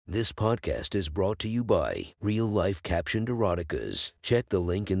This podcast is brought to you by Real Life Captioned Eroticas. Check the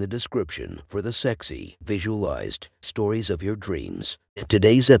link in the description for the sexy, visualized stories of your dreams.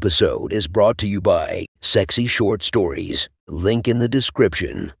 Today's episode is brought to you by Sexy Short Stories. Link in the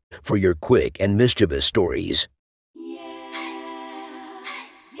description for your quick and mischievous stories.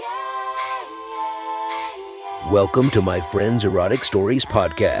 Welcome to my friend's Erotic Stories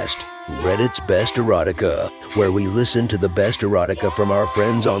podcast, Reddit's Best Erotica, where we listen to the best erotica from our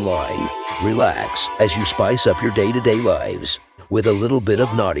friends online. Relax as you spice up your day-to-day lives with a little bit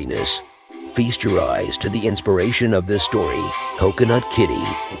of naughtiness. Feast your eyes to the inspiration of this story, Coconut Kitty.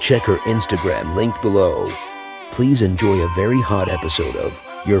 Check her Instagram linked below. Please enjoy a very hot episode of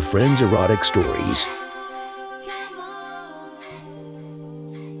Your Friend's Erotic Stories.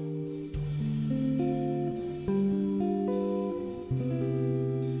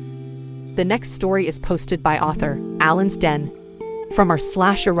 The next story is posted by author Alan's Den from our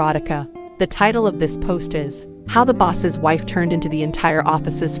 /erotica. The title of this post is How the Boss's Wife Turned into the Entire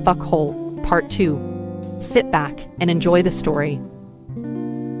Office's Fuckhole, Part 2. Sit back and enjoy the story.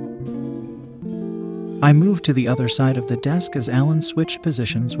 I moved to the other side of the desk as Alan switched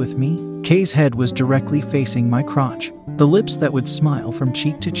positions with me. Kay's head was directly facing my crotch. The lips that would smile from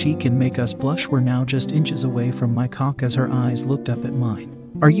cheek to cheek and make us blush were now just inches away from my cock as her eyes looked up at mine.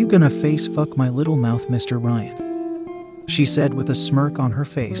 "Are you gonna face fuck my little mouth, Mr. Ryan?" she said with a smirk on her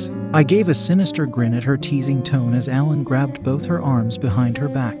face. I gave a sinister grin at her teasing tone as Alan grabbed both her arms behind her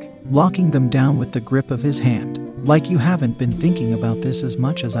back, locking them down with the grip of his hand. "Like you haven't been thinking about this as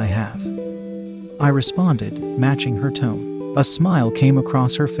much as I have," I responded, matching her tone. A smile came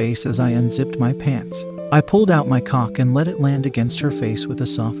across her face as I unzipped my pants. I pulled out my cock and let it land against her face with a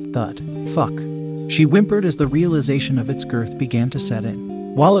soft thud. "Fuck," she whimpered as the realization of its girth began to set in.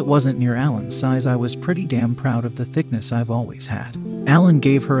 While it wasn't near Alan's size, I was pretty damn proud of the thickness I've always had. Alan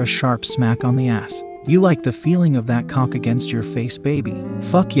gave her a sharp smack on the ass. "You like the feeling of that cock against your face, baby?"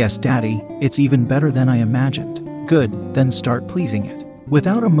 "Fuck yes, daddy. It's even better than I imagined." "Good, then start pleasing it."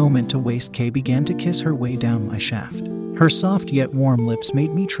 Without a moment to waste, Kay began to kiss her way down my shaft. Her soft yet warm lips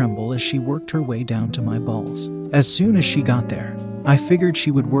made me tremble as she worked her way down to my balls. As soon as she got there, I figured she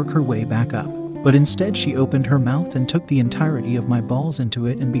would work her way back up. But instead she opened her mouth and took the entirety of my balls into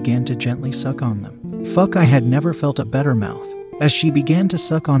it and began to gently suck on them. Fuck, I had never felt a better mouth. As she began to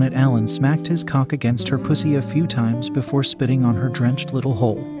suck on it, Alan smacked his cock against her pussy a few times before spitting on her drenched little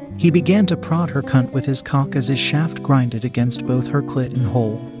hole. He began to prod her cunt with his cock as his shaft grinded against both her clit and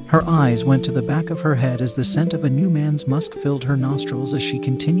hole. Her eyes went to the back of her head as the scent of a new man's musk filled her nostrils as she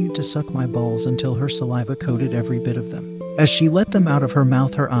continued to suck my balls until her saliva coated every bit of them. As she let them out of her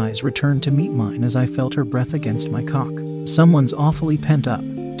mouth, her eyes returned to meet mine as I felt her breath against my cock. "Someone's awfully pent up.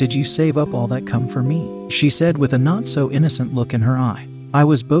 Did you save up all that cum for me?" she said with a not-so-innocent look in her eye. I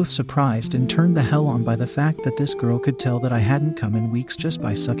was both surprised and turned the hell on by the fact that this girl could tell that I hadn't come in weeks just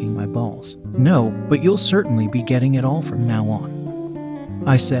by sucking my balls. "No, but you'll certainly be getting it all from now on,"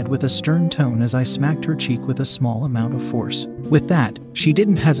 I said with a stern tone as I smacked her cheek with a small amount of force. With that, she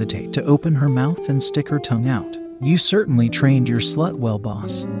didn't hesitate to open her mouth and stick her tongue out. "You certainly trained your slut well,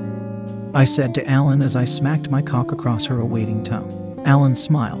 boss," I said to Alan as I smacked my cock across her awaiting tongue. Alan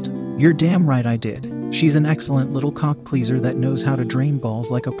smiled. "You're damn right I did. She's an excellent little cock pleaser that knows how to drain balls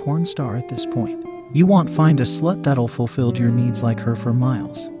like a porn star at this point. You won't find a slut that'll fulfill your needs like her for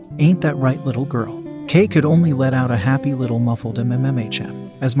miles. Ain't that right, little girl?" Kay could only let out a happy little muffled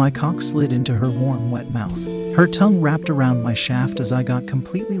mmhm as my cock slid into her warm, wet mouth. Her tongue wrapped around my shaft as I got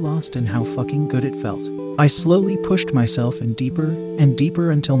completely lost in how fucking good it felt. I slowly pushed myself in deeper and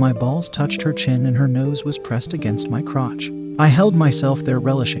deeper until my balls touched her chin and her nose was pressed against my crotch. I held myself there,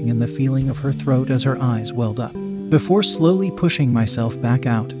 relishing in the feeling of her throat as her eyes welled up, before slowly pushing myself back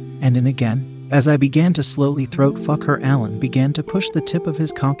out and in again. As I began to slowly throat fuck her, Alan began to push the tip of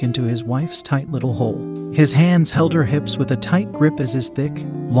his cock into his wife's tight little hole. His hands held her hips with a tight grip as his thick,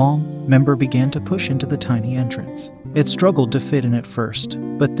 long member began to push into the tiny entrance. It struggled to fit in at first,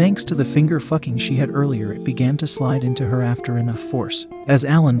 but thanks to the finger fucking she had earlier, it began to slide into her after enough force. As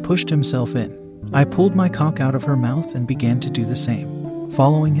Alan pushed himself in, I pulled my cock out of her mouth and began to do the same,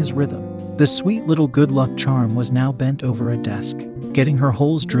 following his rhythm. The sweet little good luck charm was now bent over a desk, getting her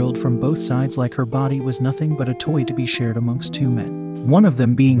holes drilled from both sides like her body was nothing but a toy to be shared amongst two men, one of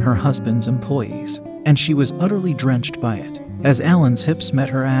them being her husband's employees, and she was utterly drenched by it. As Alan's hips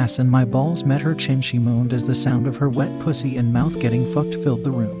met her ass and my balls met her chin, she moaned as the sound of her wet pussy and mouth getting fucked filled the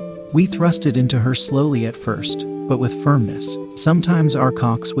room. We thrusted into her slowly at first, but with firmness. Sometimes our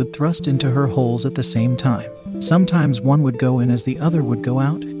cocks would thrust into her holes at the same time. Sometimes one would go in as the other would go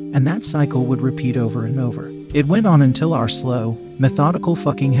out, and that cycle would repeat over and over. It went on until our slow, methodical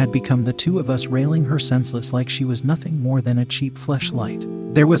fucking had become the two of us railing her senseless like she was nothing more than a cheap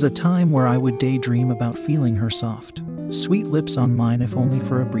fleshlight. There was a time where I would daydream about feeling her soft, sweet lips on mine if only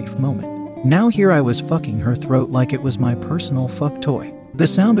for a brief moment. Now here I was fucking her throat like it was my personal fuck toy. The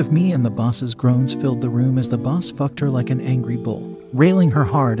sound of me and the boss's groans filled the room as the boss fucked her like an angry bull, railing her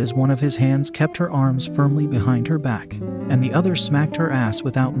hard as one of his hands kept her arms firmly behind her back, and the other smacked her ass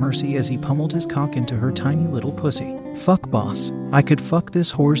without mercy as he pummeled his cock into her tiny little pussy. Fuck boss, I could fuck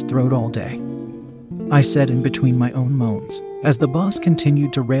this whore's throat all day, I said in between my own moans. As the boss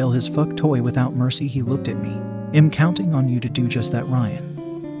continued to rail his fuck toy without mercy, he looked at me. I'm counting on you to do just that, Ryan.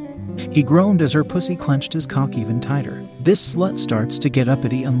 He groaned as her pussy clenched his cock even tighter. This slut starts to get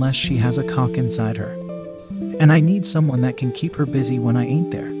uppity unless she has a cock inside her. And I need someone that can keep her busy when I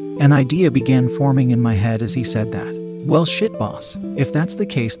ain't there. An idea began forming in my head as he said that. Well shit boss, if that's the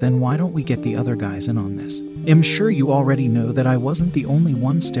case then why don't we get the other guys in on this? I'm sure you already know that I wasn't the only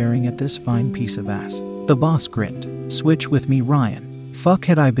one staring at this fine piece of ass. The boss grinned. Switch with me, Ryan. Fuck,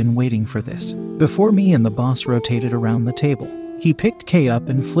 had I been waiting for this. Before me and the boss rotated around the table, he picked Kay up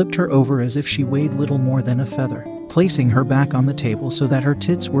and flipped her over as if she weighed little more than a feather, placing her back on the table so that her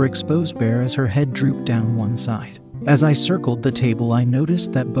tits were exposed bare as her head drooped down one side. As I circled the table, I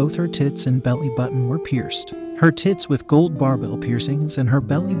noticed that both her tits and belly button were pierced. Her tits with gold barbell piercings and her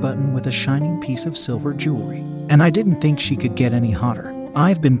belly button with a shining piece of silver jewelry. And I didn't think she could get any hotter.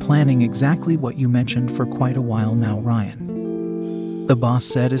 I've been planning exactly what you mentioned for quite a while now, Ryan, the boss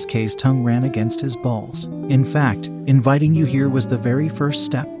said as Kay's tongue ran against his balls. In fact, inviting you here was the very first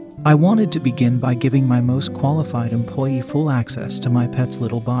step. I wanted to begin by giving my most qualified employee full access to my pet's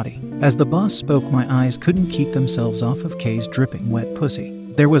little body. As the boss spoke, my eyes couldn't keep themselves off of Kay's dripping wet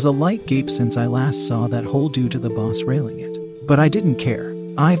pussy. There was a light gape since I last saw that hole due to the boss railing it. But I didn't care.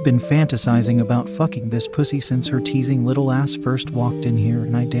 I've been fantasizing about fucking this pussy since her teasing little ass first walked in here,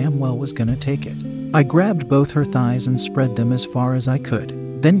 and I damn well was gonna take it. I grabbed both her thighs and spread them as far as I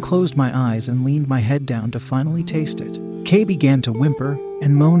could, then closed my eyes and leaned my head down to finally taste it. Kay began to whimper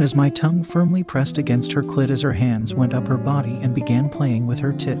and moan as my tongue firmly pressed against her clit as her hands went up her body and began playing with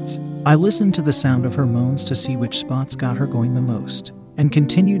her tits. I listened to the sound of her moans to see which spots got her going the most, and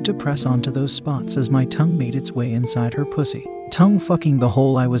continued to press onto those spots as my tongue made its way inside her pussy, tongue fucking the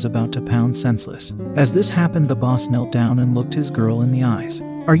hole I was about to pound senseless. As this happened, the boss knelt down and looked his girl in the eyes.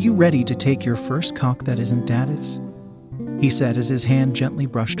 Are you ready to take your first cock that isn't daddy's? He said as his hand gently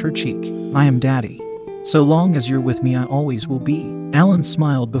brushed her cheek. I am daddy. So long as you're with me, I always will be. Alan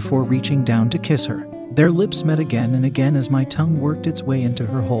smiled before reaching down to kiss her. Their lips met again and again as my tongue worked its way into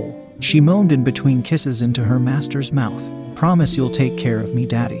her hole. She moaned in between kisses into her master's mouth. Promise you'll take care of me,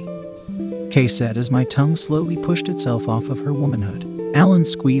 daddy, Kay said as my tongue slowly pushed itself off of her womanhood. Alan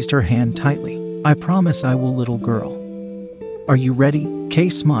squeezed her hand tightly. I promise I will, little girl. Are you ready? Kay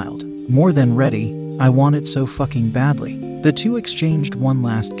smiled. More than ready. I want it so fucking badly. The two exchanged one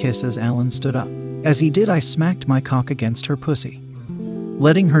last kiss as Alan stood up. As he did, I smacked my cock against her pussy,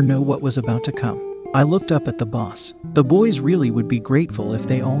 letting her know what was about to come. I looked up at the boss. The boys really would be grateful if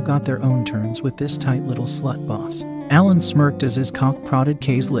they all got their own turns with this tight little slut boss. Alan smirked as his cock prodded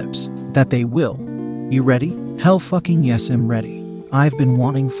Kay's lips. That they will. You ready? Hell fucking yes, I'm ready. I've been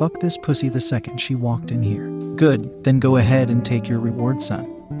wanting fuck this pussy the second she walked in here. Good, then go ahead and take your reward, son.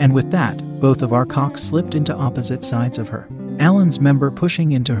 And with that, both of our cocks slipped into opposite sides of her. Alan's member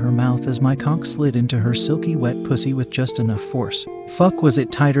pushing into her mouth as my cock slid into her silky wet pussy with just enough force. Fuck, was it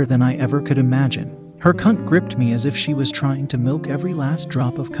tighter than I ever could imagine. Her cunt gripped me as if she was trying to milk every last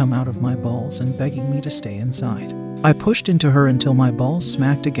drop of cum out of my balls and begging me to stay inside. I pushed into her until my balls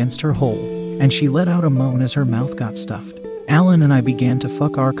smacked against her hole, and she let out a moan as her mouth got stuffed. Alan and I began to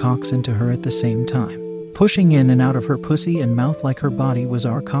fuck our cocks into her at the same time, pushing in and out of her pussy and mouth like her body was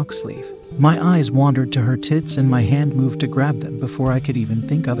our cock sleeve. My eyes wandered to her tits and my hand moved to grab them before I could even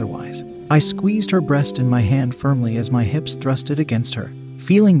think otherwise. I squeezed her breast in my hand firmly as my hips thrusted against her,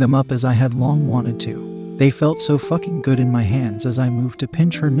 feeling them up as I had long wanted to. They felt so fucking good in my hands as I moved to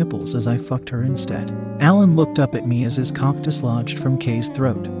pinch her nipples as I fucked her instead. Alan looked up at me as his cock dislodged from Kay's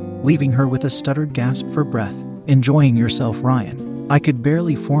throat, leaving her with a stuttered gasp for breath. Enjoying yourself, Ryan? I could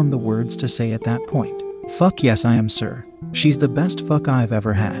barely form the words to say at that point. Fuck yes I am, sir. She's the best fuck I've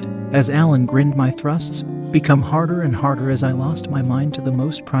ever had. As Alan grinned, my thrusts become harder and harder as I lost my mind to the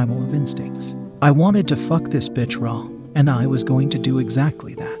most primal of instincts. I wanted to fuck this bitch raw, and I was going to do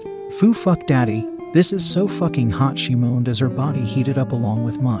exactly that. Foo fuck daddy, this is so fucking hot, she moaned as her body heated up along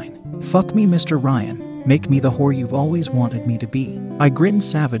with mine. Fuck me, Mr. Ryan. Make me the whore you've always wanted me to be. I grinned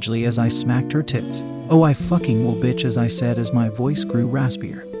savagely as I smacked her tits. Oh, I fucking will, bitch, as I said as my voice grew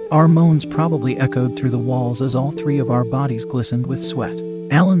raspier. Our moans probably echoed through the walls as all three of our bodies glistened with sweat.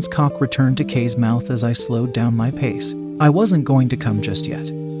 Alan's cock returned to Kay's mouth as I slowed down my pace. I wasn't going to come just yet,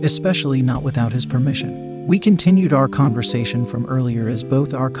 especially not without his permission. We continued our conversation from earlier as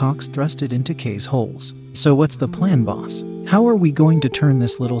both our cocks thrusted into Kay's holes. So what's the plan, boss? How are we going to turn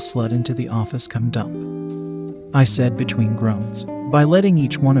this little slut into the office cum dump? I said between groans. By letting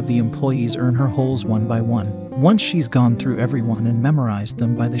each one of the employees earn her holes one by one. Once she's gone through everyone and memorized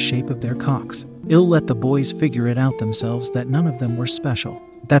them by the shape of their cocks, it'll let the boys figure it out themselves that none of them were special.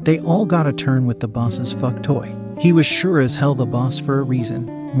 That they all got a turn with the boss's fuck toy. He was sure as hell the boss for a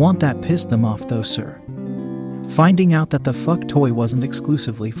reason. Want that pissed them off though, sir. Finding out that the fuck toy wasn't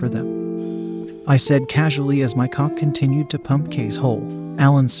exclusively for them. I said casually as my cock continued to pump Kay's hole.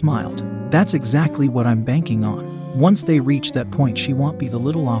 Alan smiled. That's exactly what I'm banking on. Once they reach that point, she won't be the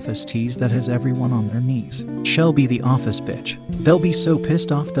little office tease that has everyone on their knees. She'll be the office bitch. They'll be so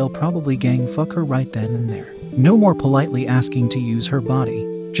pissed off they'll probably gang fuck her right then and there. No more politely asking to use her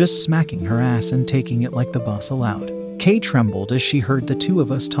body, just smacking her ass and taking it like the boss allowed. Kay trembled as she heard the two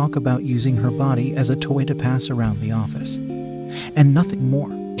of us talk about using her body as a toy to pass around the office. And nothing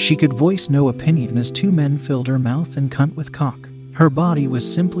more. She could voice no opinion as two men filled her mouth and cunt with cock. Her body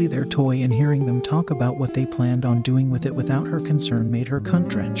was simply their toy, and hearing them talk about what they planned on doing with it without her concern made her cunt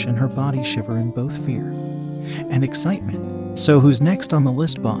drench and her body shiver in both fear and excitement. So who's next on the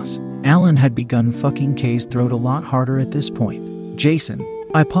list, boss? Alan had begun fucking Kay's throat a lot harder at this point. Jason.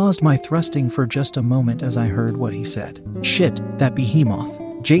 I paused my thrusting for just a moment as I heard what he said. Shit, that behemoth.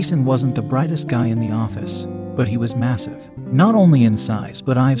 Jason wasn't the brightest guy in the office, but he was massive. Not only in size,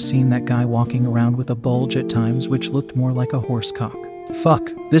 but I've seen that guy walking around with a bulge at times which looked more like a horse cock.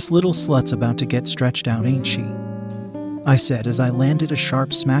 Fuck, this little slut's about to get stretched out, ain't she? I said as I landed a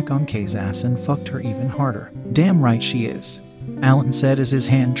sharp smack on Kay's ass and fucked her even harder. Damn right she is, Alan said as his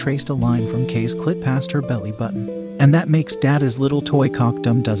hand traced a line from Kay's clit past her belly button. And that makes Dada's little toy cock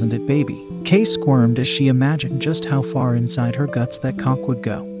dumb, doesn't it, baby? Kay squirmed as she imagined just how far inside her guts that cock would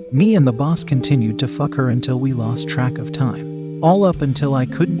go. Me and the boss continued to fuck her until we lost track of time. All up until I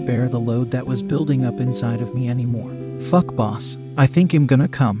couldn't bear the load that was building up inside of me anymore. Fuck, boss. I think I'm gonna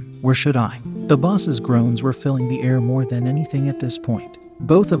come. Where should I? The boss's groans were filling the air more than anything at this point.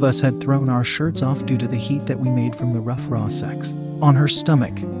 Both of us had thrown our shirts off due to the heat that we made from the rough raw sex. On her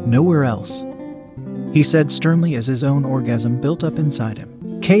stomach, nowhere else, he said sternly as his own orgasm built up inside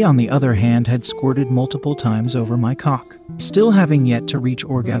him. Kay, on the other hand, had squirted multiple times over my cock. Still having yet to reach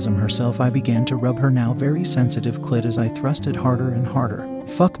orgasm herself, I began to rub her now very sensitive clit as I thrusted harder and harder.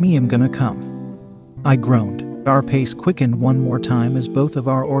 Fuck me, I'm gonna come, I groaned. Our pace quickened one more time as both of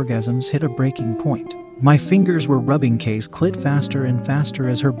our orgasms hit a breaking point. My fingers were rubbing Kay's clit faster and faster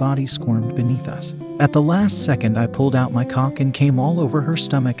as her body squirmed beneath us. At the last second, I pulled out my cock and came all over her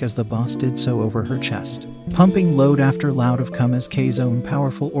stomach as the boss did so over her chest, pumping load after loud of cum as Kay's own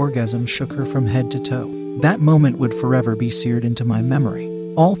powerful orgasm shook her from head to toe. That moment would forever be seared into my memory.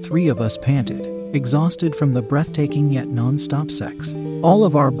 All three of us panted, exhausted from the breathtaking yet non-stop sex. All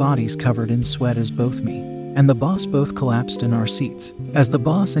of our bodies covered in sweat as both me and the boss both collapsed in our seats. As the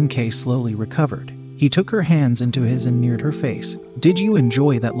boss and Kay slowly recovered, he took her hands into his and neared her face. Did you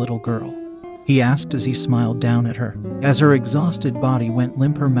enjoy that, little girl? He asked as he smiled down at her. As her exhausted body went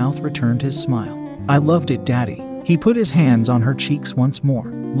limp, her mouth returned his smile. I loved it, Daddy. He put his hands on her cheeks once more,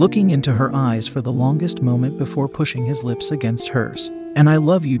 looking into her eyes for the longest moment before pushing his lips against hers. And I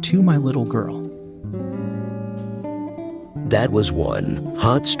love you too, my little girl. That was one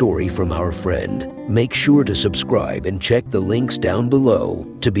hot story from our friend. Make sure to subscribe and check the links down below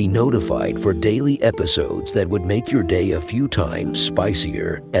to be notified for daily episodes that would make your day a few times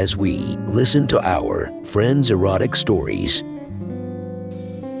spicier as we listen to our friends' erotic stories.